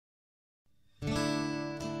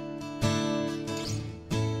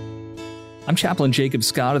I'm Chaplain Jacob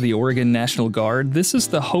Scott of the Oregon National Guard. This is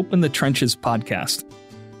the Hope in the Trenches podcast.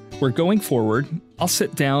 We're going forward. I'll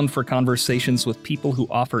sit down for conversations with people who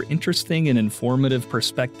offer interesting and informative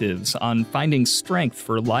perspectives on finding strength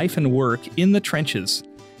for life and work in the trenches,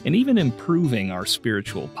 and even improving our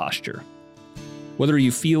spiritual posture. Whether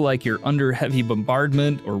you feel like you're under heavy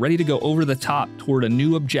bombardment or ready to go over the top toward a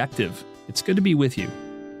new objective, it's good to be with you.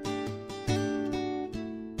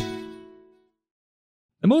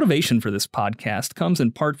 The motivation for this podcast comes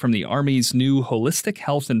in part from the Army's new holistic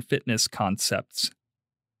health and fitness concepts.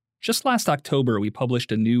 Just last October, we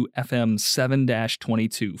published a new FM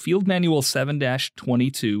 7-22, Field Manual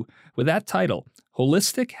 7-22, with that title,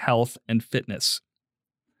 Holistic Health and Fitness.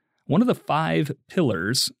 One of the 5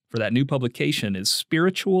 pillars for that new publication is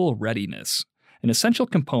spiritual readiness, an essential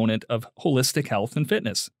component of holistic health and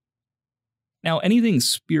fitness. Now, anything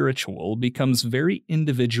spiritual becomes very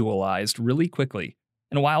individualized really quickly.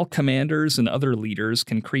 And while commanders and other leaders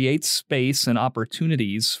can create space and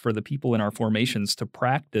opportunities for the people in our formations to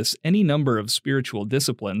practice any number of spiritual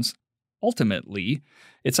disciplines, ultimately,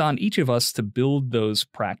 it's on each of us to build those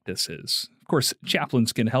practices. Of course,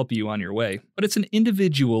 chaplains can help you on your way, but it's an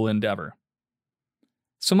individual endeavor.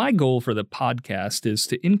 So my goal for the podcast is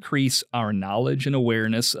to increase our knowledge and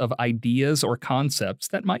awareness of ideas or concepts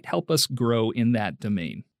that might help us grow in that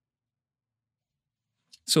domain.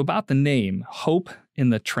 So about the name, Hope in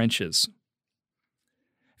the Trenches.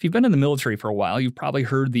 If you've been in the military for a while, you've probably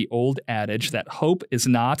heard the old adage that hope is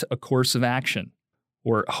not a course of action,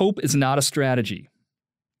 or hope is not a strategy.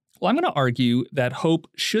 Well, I'm going to argue that hope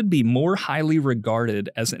should be more highly regarded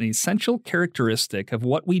as an essential characteristic of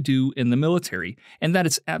what we do in the military, and that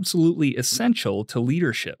it's absolutely essential to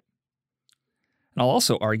leadership. And I'll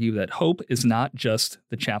also argue that hope is not just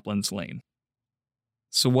the chaplain's lane.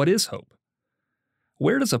 So what is hope?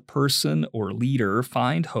 Where does a person or leader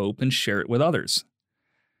find hope and share it with others?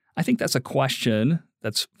 I think that's a question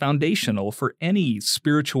that's foundational for any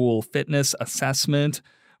spiritual fitness assessment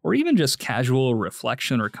or even just casual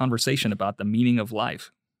reflection or conversation about the meaning of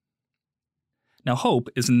life. Now, hope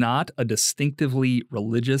is not a distinctively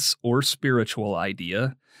religious or spiritual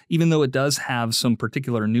idea, even though it does have some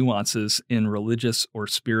particular nuances in religious or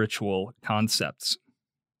spiritual concepts.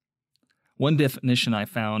 One definition I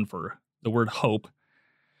found for the word hope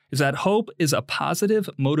is that hope is a positive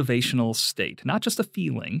motivational state, not just a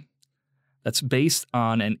feeling, that's based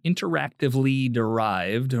on an interactively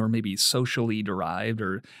derived or maybe socially derived,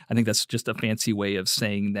 or I think that's just a fancy way of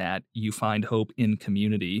saying that you find hope in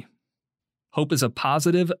community. Hope is a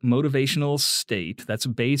positive motivational state that's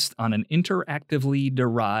based on an interactively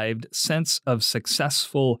derived sense of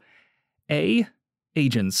successful A,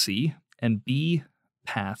 agency, and B,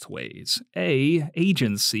 pathways. A,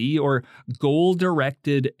 agency or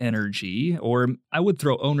goal-directed energy, or I would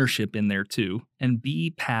throw ownership in there too, and B,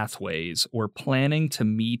 pathways or planning to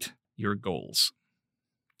meet your goals.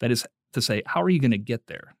 That is to say, how are you going to get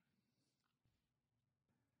there?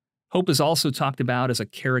 Hope is also talked about as a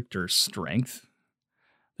character strength.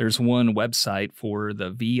 There's one website for the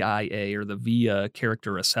VIA or the VIA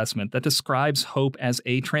character assessment that describes hope as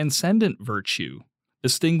a transcendent virtue,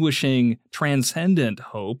 distinguishing transcendent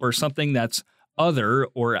hope or something that's other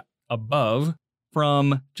or above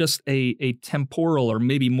from just a temporal or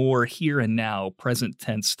maybe more here and now present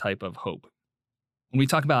tense type of hope. When we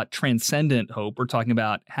talk about transcendent hope, we're talking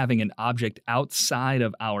about having an object outside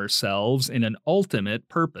of ourselves in an ultimate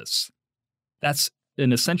purpose. That's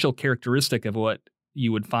an essential characteristic of what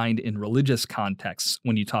you would find in religious contexts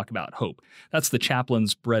when you talk about hope. That's the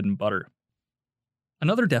chaplain's bread and butter.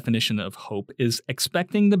 Another definition of hope is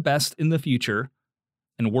expecting the best in the future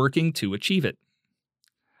and working to achieve it.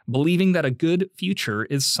 Believing that a good future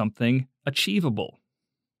is something achievable.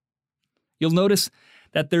 You'll notice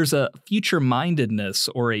that there's a future-mindedness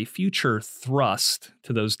or a future thrust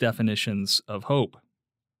to those definitions of hope.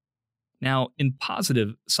 Now, in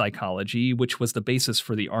positive psychology, which was the basis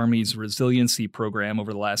for the Army's Resiliency program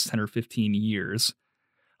over the last 10 or 15 years,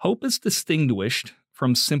 hope is distinguished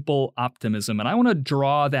from simple optimism. And I want to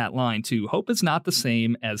draw that line too. Hope is not the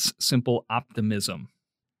same as simple optimism.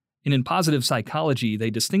 And in positive psychology, they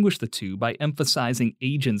distinguish the two by emphasizing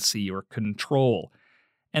agency or control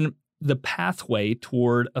and the pathway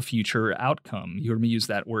toward a future outcome. You heard me use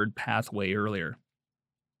that word pathway earlier.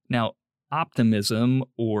 Now, optimism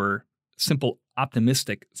or simple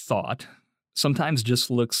optimistic thought sometimes just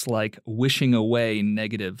looks like wishing away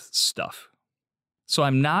negative stuff. So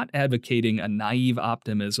I'm not advocating a naive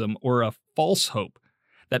optimism or a false hope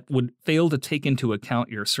that would fail to take into account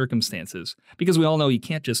your circumstances, because we all know you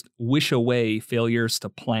can't just wish away failures to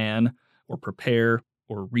plan or prepare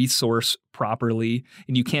or resource properly,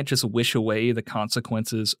 and you can't just wish away the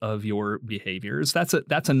consequences of your behaviors. That's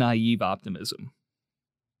a naive optimism.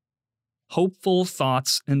 Hopeful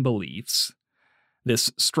thoughts and beliefs,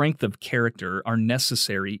 this strength of character, are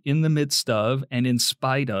necessary in the midst of and in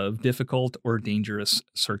spite of difficult or dangerous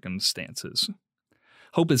circumstances.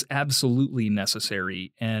 Hope is absolutely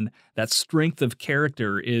necessary, and that strength of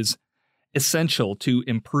character is essential to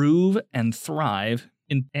improve and thrive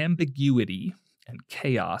in ambiguity and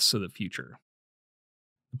chaos of the future.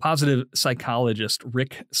 The positive psychologist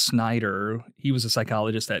Rick Snyder, he was a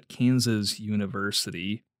psychologist at Kansas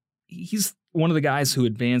University. He's one of the guys who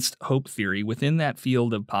advanced hope theory within that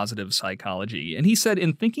field of positive psychology. And he said,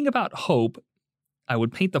 in thinking about hope, I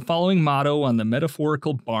would paint the following motto on the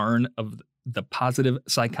metaphorical barn of the positive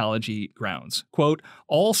psychology grounds. Quote,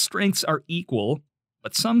 all strengths are equal,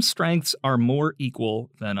 but some strengths are more equal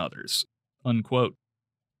than others. Unquote.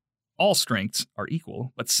 All strengths are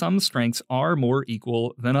equal, but some strengths are more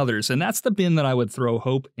equal than others. And that's the bin that I would throw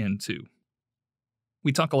hope into.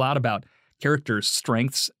 We talk a lot about character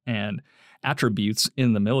strengths and attributes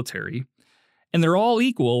in the military, and they're all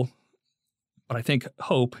equal, but I think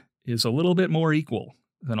hope is a little bit more equal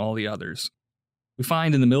than all the others. We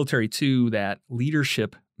find in the military, too, that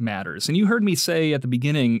leadership matters. And you heard me say at the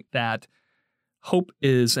beginning that hope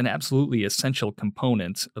is an absolutely essential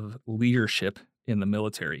component of leadership in the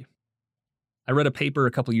military. I read a paper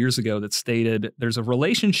a couple years ago that stated there's a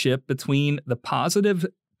relationship between the positive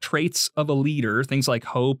traits of a leader, things like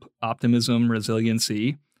hope, optimism,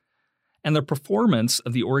 resiliency, and the performance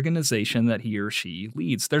of the organization that he or she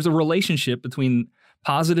leads. There's a relationship between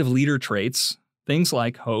positive leader traits, things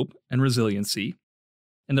like hope and resiliency,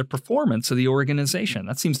 and the performance of the organization.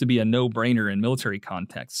 That seems to be a no-brainer in military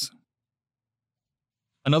contexts.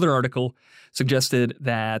 Another article suggested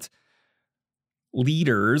that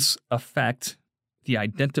leaders affect the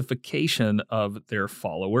identification of their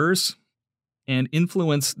followers and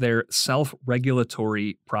influence their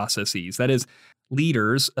self-regulatory processes. That is,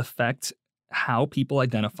 leaders affect how people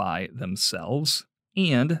identify themselves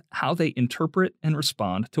and how they interpret and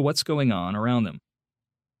respond to what's going on around them.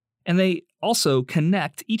 And they also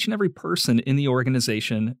connect each and every person in the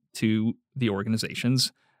organization to the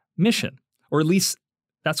organization's mission, or at least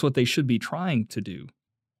that's what they should be trying to do.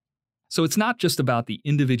 So it's not just about the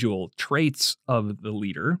individual traits of the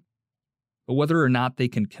leader, but whether or not they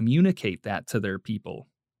can communicate that to their people.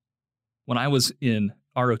 When I was in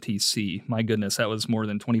ROTC, my goodness, that was more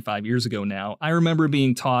than 25 years ago now, I remember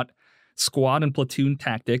being taught squad and platoon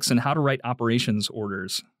tactics and how to write operations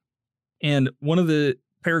orders. And one of the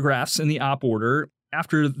paragraphs in the op order,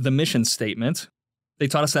 after the mission statement, they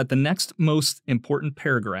taught us that the next most important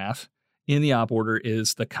paragraph in the op order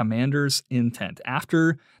is the commander's intent.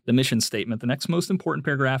 After the mission statement, the next most important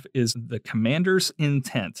paragraph is the commander's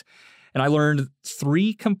intent. And I learned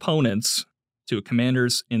 3 components to a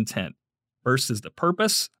commander's intent. First is the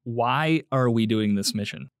purpose. Why are we doing this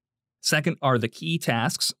mission? Second are the key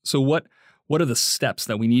tasks. So what are the steps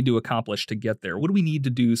that we need to accomplish to get there? What do we need to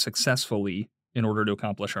do successfully in order to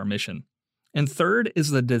accomplish our mission? And third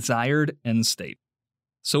is the desired end state.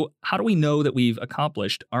 So how do we know that we've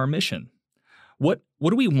accomplished our mission? What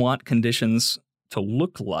do we want conditions to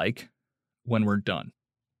look like when we're done?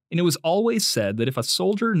 And it was always said that if a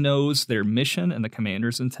soldier knows their mission and the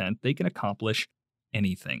commander's intent, they can accomplish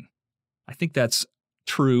anything. I think that's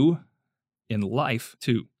true in life,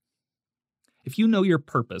 too. If you know your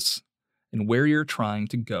purpose and where you're trying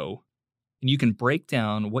to go, and you can break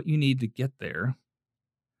down what you need to get there,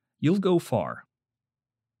 you'll go far.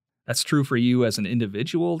 That's true for you as an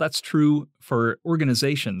individual. That's true for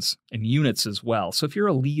organizations and units as well. So if you're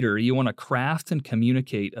a leader, you want to craft and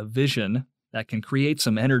communicate a vision that can create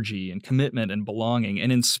some energy and commitment and belonging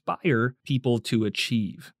and inspire people to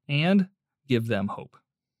achieve and give them hope.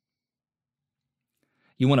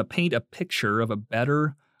 You want to paint a picture of a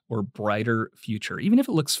better or brighter future, even if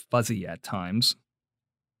it looks fuzzy at times,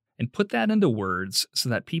 and put that into words so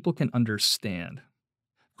that people can understand.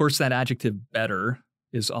 Of course, that adjective better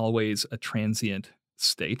is always a transient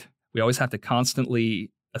state. We always have to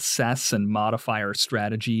constantly assess and modify our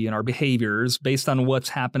strategy and our behaviors based on what's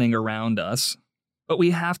happening around us. But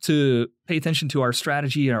we have to pay attention to our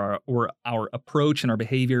strategy or our approach and our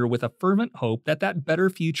behavior with a fervent hope that that better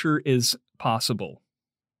future is possible.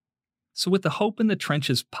 So with the Hope in the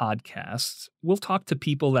Trenches podcast, we'll talk to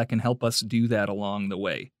people that can help us do that along the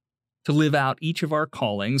way, to live out each of our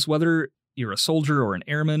callings, whether you're a soldier or an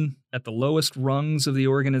airman at the lowest rungs of the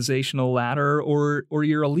organizational ladder, or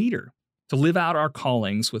you're a leader, to live out our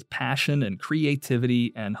callings with passion and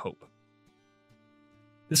creativity and hope.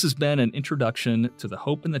 This has been an introduction to the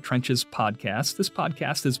Hope in the Trenches podcast. This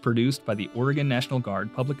podcast is produced by the Oregon National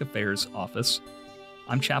Guard Public Affairs Office.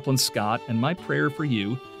 I'm Chaplain Scott, and my prayer for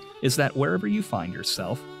you is that wherever you find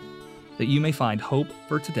yourself, that you may find hope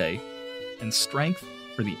for today and strength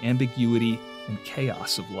for the ambiguity and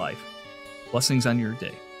chaos of life. Blessings on your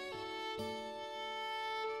day.